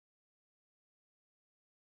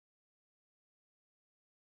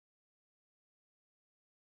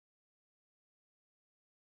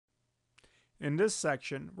In this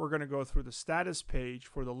section, we're going to go through the status page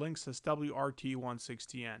for the Linksys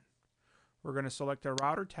WRT160N. We're going to select the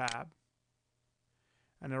router tab.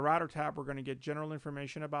 And the router tab, we're going to get general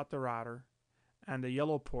information about the router and the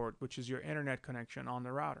yellow port, which is your internet connection on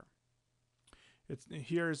the router.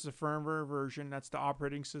 Here is the firmware version. That's the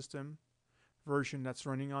operating system version that's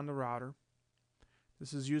running on the router.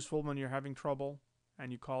 This is useful when you're having trouble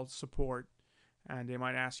and you call support, and they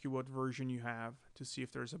might ask you what version you have to see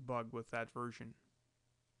if there's a bug with that version.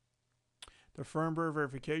 The firmware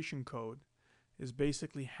verification code is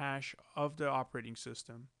basically hash of the operating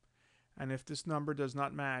system, and if this number does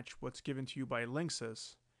not match what's given to you by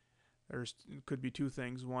Linksys, it could be two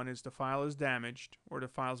things. One is the file is damaged or the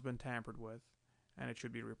file's been tampered with and it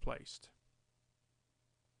should be replaced.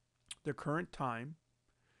 The current time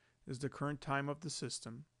is the current time of the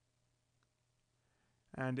system,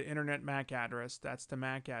 and the internet MAC address, that's the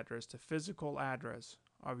MAC address, the physical address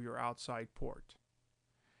of your outside port.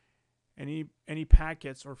 Any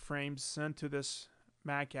packets or frames sent to this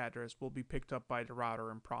MAC address will be picked up by the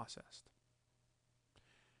router and processed.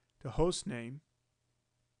 The host name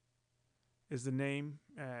is the name.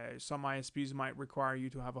 Some ISPs might require you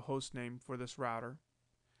to have a host name for this router.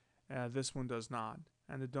 This one does not.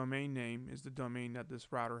 And the domain name is the domain that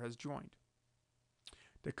this router has joined.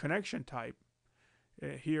 The connection type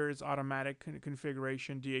here is automatic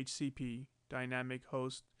configuration DHCP, dynamic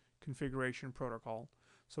host configuration protocol.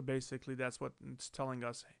 So basically that's what it's telling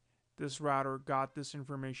us. This router got this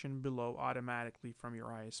information below automatically from your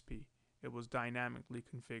ISP. It was dynamically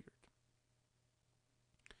configured.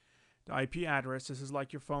 The IP address, this is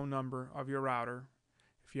like your phone number of your router.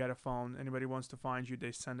 If you had a phone, anybody wants to find you,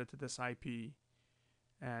 they send it to this IP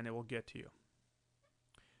and it will get to you.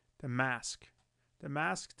 The mask. The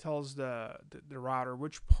mask tells the router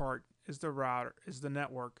which part is the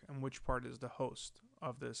network and which part is the host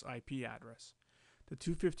of this IP address. The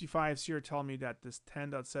 255s here tell me that this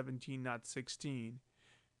 10.17.16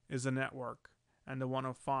 is the network and the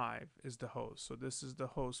 105 is the host. So this is the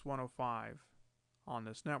host 105 on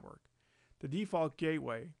this network. The default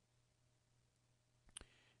gateway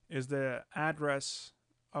is the address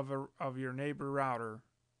of your neighbor router.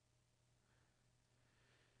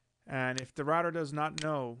 And if the router does not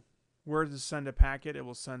know where to send a packet, it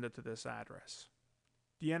will send it to this address.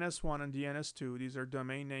 DNS1 and DNS2, these are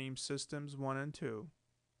domain name systems 1 and 2.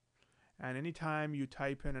 And anytime you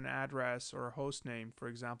type in an address or a host name, for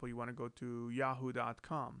example, you want to go to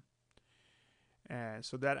yahoo.com. And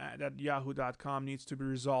so that yahoo.com needs to be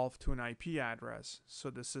resolved to an IP address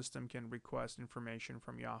so the system can request information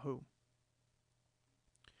from Yahoo.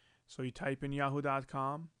 So you type in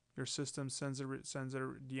yahoo.com, your system sends a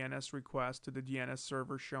DNS request to the DNS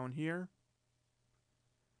server shown here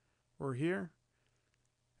or here,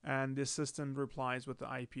 and this system replies with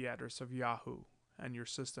the IP address of Yahoo, and your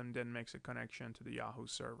system then makes a connection to the Yahoo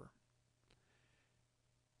server.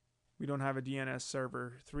 We don't have a DNS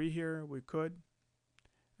server 3 here. We could.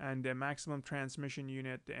 And the maximum transmission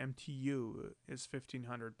unit, the MTU, is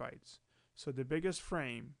 1500 bytes. So the biggest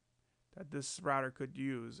frame that this router could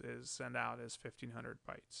use is send out is 1500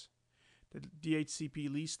 bytes. The DHCP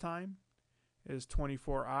lease time is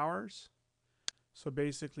 24 hours. So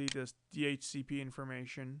basically this DHCP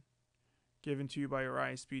information given to you by your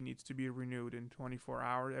ISP needs to be renewed in 24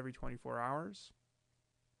 hours, every 24 hours.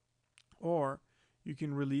 Or you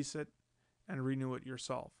can release it and renew it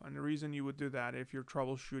yourself. And the reason you would do that, if you're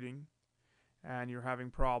troubleshooting and you're having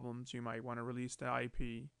problems, you might want to release the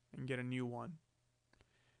IP and get a new one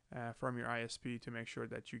from your ISP to make sure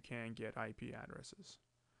that you can get IP addresses.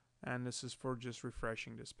 And this is for just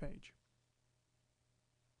refreshing this page.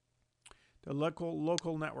 The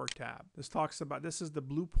local network tab. This is the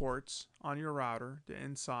blue ports on your router, the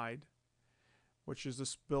inside, which is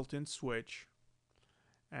this built-in switch.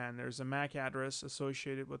 And there's a MAC address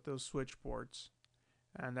associated with those switch ports,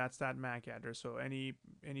 and that's that MAC address. So any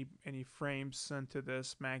frames sent to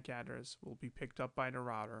this MAC address will be picked up by the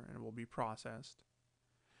router and will be processed.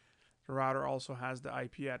 The router also has the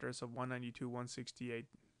IP address of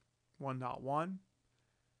 192.168.1.1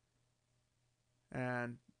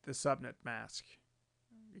 and the subnet mask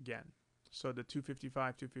again. So the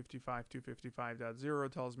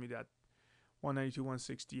 255.255.255.0 tells me that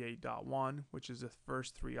 192.168.1, which is the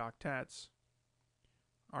first 3 octets,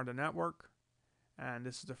 are the network, and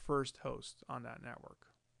this is the first host on that network.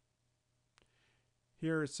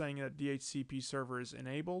 Here it's saying that DHCP server is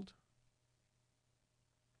enabled,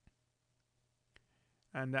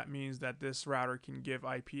 and that means that this router can give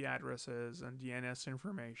IP addresses and DNS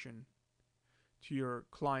information to your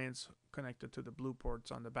clients connected to the blue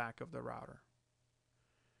ports on the back of the router.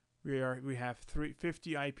 We have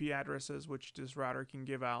 50 IP addresses which this router can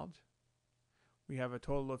give out. We have a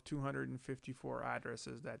total of 254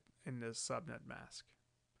 addresses that in this subnet mask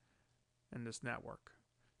in this network.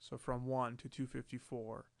 So from 1 to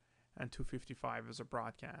 254, and 255 is a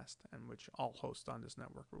broadcast, and which all hosts on this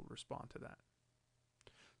network will respond to that.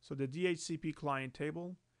 So the DHCP client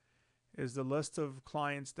table is the list of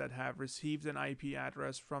clients that have received an IP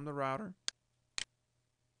address from the router.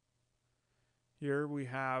 Here we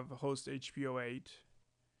have host HPO8,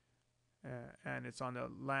 and it's on the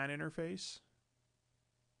LAN interface.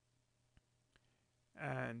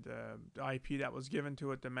 And the IP that was given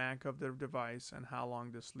to it, the MAC of the device, and how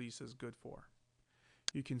long this lease is good for.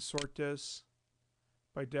 You can sort this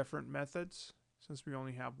by different methods. Since we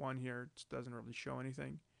only have one here, it doesn't really show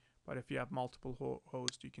anything. But if you have multiple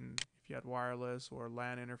hosts, you can, if you had wireless or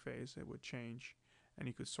LAN interface, it would change, and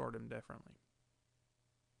you could sort them differently.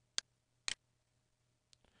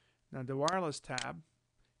 Now the wireless tab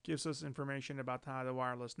gives us information about how the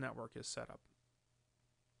wireless network is set up.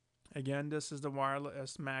 Again, this is the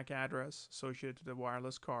wireless MAC address associated to the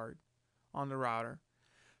wireless card on the router.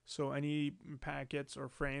 So any packets or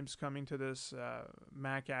frames coming to this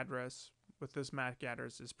MAC address with this MAC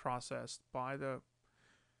address is processed by the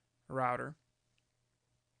router.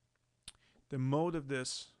 The mode of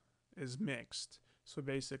this is mixed. So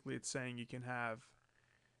basically it's saying you can have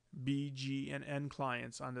B, G, and N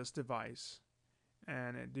clients on this device.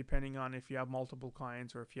 And depending on if you have multiple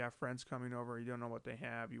clients or if you have friends coming over, you don't know what they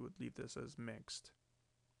have, you would leave this as mixed.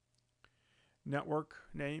 Network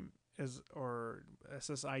name is, or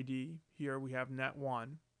SSID, here we have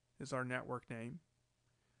net1 is our network name.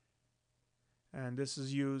 And this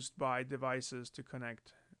is used by devices to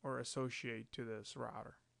connect or associate to this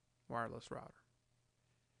router, wireless router.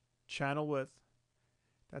 Channel width,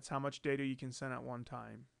 that's how much data you can send at one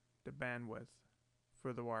time. The bandwidth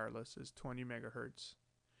for the wireless is 20 megahertz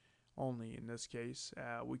only in this case.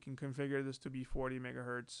 We can configure this to be 40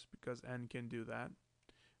 megahertz because N can do that,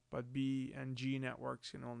 but B and G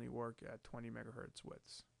networks can only work at 20 megahertz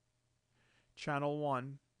widths. Channel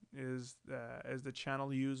 1 is the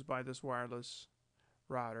channel used by this wireless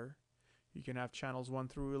router. You can have channels 1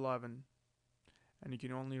 through 11, and you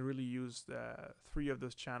can only really use 3 of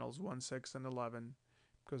those channels, 1, 6, and 11,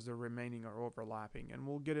 because the remaining are overlapping. And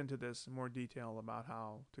we'll get into this in more detail about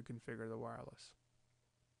how to configure the wireless.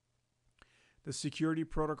 The security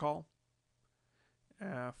protocol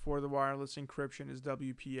for the wireless encryption is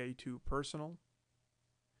WPA2 personal,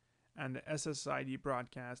 and the SSID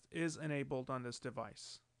broadcast is enabled on this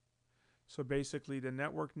device. So basically the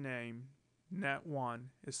network name net1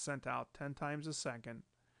 is sent out 10 times a second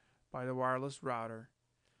by the wireless router,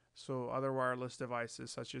 so other wireless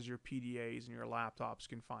devices such as your PDAs and your laptops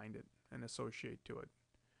can find it and associate to it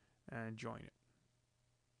and join it.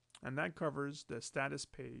 And that covers the status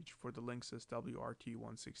page for the Linksys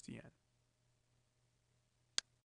WRT160N.